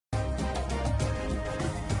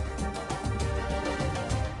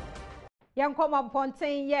Yankoma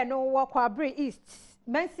Pontain, ye no Kwabre East.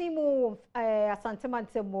 Mensimu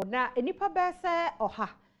Asantemantemo na enipa bese oha.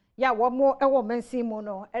 Ya wamo ewo mensimu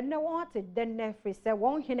no. Ene wanted then free se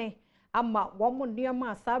won hine ama wamo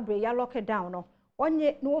nneema sabre ya lock down no.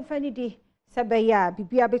 Onye no fani di sebe ya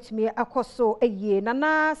bibia betumi akoso eye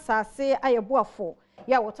nana sase ayeboafo.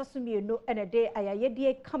 Ya wotosumi no ene de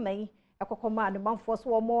ayayedie kaman ekokoma ne manfo so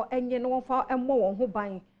wamo enye no wonfa emmo won ho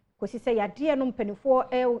ban. Kosi se yade no mpanifo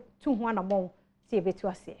tu ho anamon se yebetu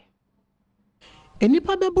ase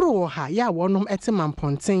enipa bebro wo ha ya wonom eteman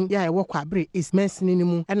ponten ya ewo Kwabre East mensini ni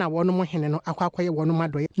mu na wonom hene no akwakoye wonom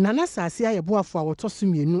adoye nana sase ayeboafo a wotoso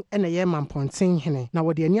mienu na ye mamponten hene na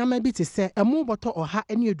wode aniama bi te se emu boto oha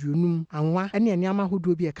ene aduonum anwa ene aniama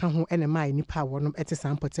hodo bi eka ho ene mai nipa wonom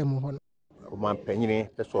etesan potem ho no omanpanyine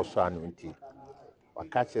peso so anu nti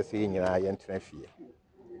wakache se nyina ye ntrafie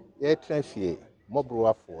ye trafie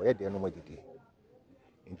mobroafo ye de no madidi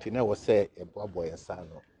nti na wo se eboabo yensa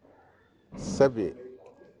no sebe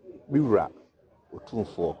biwura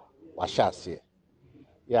otumfo wahyaase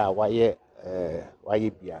ya waye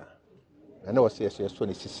bia na wo se so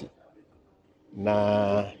ne sisi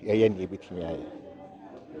na ye ne betumi aye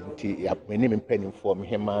nti ya meni mpanimfo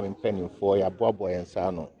mehema mpanimfo ya boabo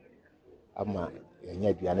yensa no ama yenye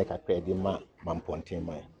aduane kakra di ma mamponten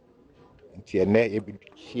man nti ene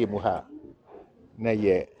ebihie mu ha na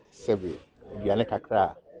ye sebe aduane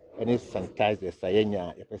kakra any sanitizer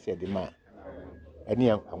sayenya yepese di ma eni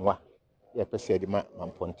anwa yepese di ma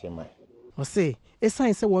mamponten man o se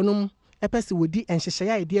esan se wonom epese wodi enhyehye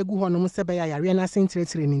ya ide agu honom sebe ya yare na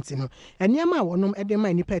sentretiре ninti no eniama a wonom ede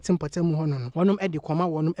ma nipa etimpotem ho no wonom ede koma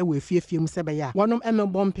wonom ewo efiefie mu sebe ya wonom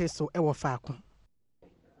emebompe so ewo faako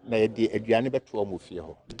na yedi aduane beto mo fie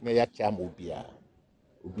ho na ya kya mo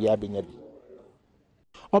obia benya bi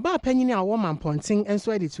oba panyini a wo mamponten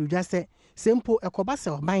enso ede tudwa se sempo ekoba se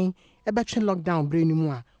oban ebetwe lockdown bre ni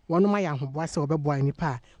mu a wonom aya hoboa se obeboa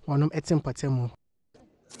nipa wonom etimpotem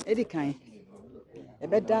edi kan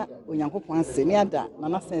ebeda onyankopon ase ni ada na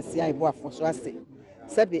na sense ai bo afoso ase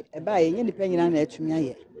sebe eba yenye nipa nyina na atumi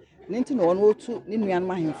aye nti na wono otu ni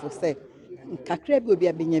nuanom ahemfo se kakra bi obi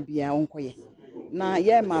abenya bia onkoye na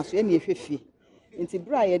ye maso ye na ehwefie nti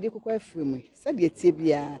bra ye de kokwa afremu sebe etie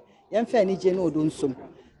bia ye mfa ni je na odo nsom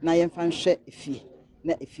na ye mfa nhwe efie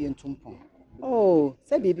na efie ntompon oh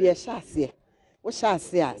sebe bia hyase wo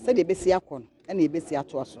hyase a sebe besi akon na ebesi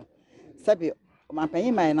ato aso sebe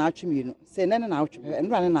mampanyin mai na atwemienu se nene na atwe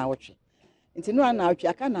nura ne na awotwe nti nura na atwe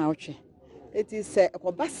aka na awotwe eti se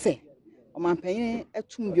ekoba se mampanyin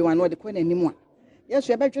atum bi wan de ko na nimu a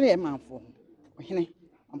yeso ebedwene ye manfo ohene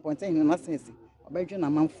mamponten na sense obedwene na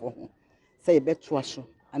manfo ho se yebeto aso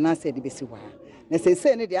ana se de besi wa na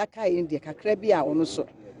se ne de aka yi de kakra bi a ono so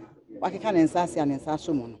wakeka ne nsase a ne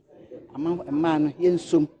nsaso mu no ama no ye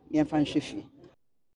nsom ye mfa nhwefie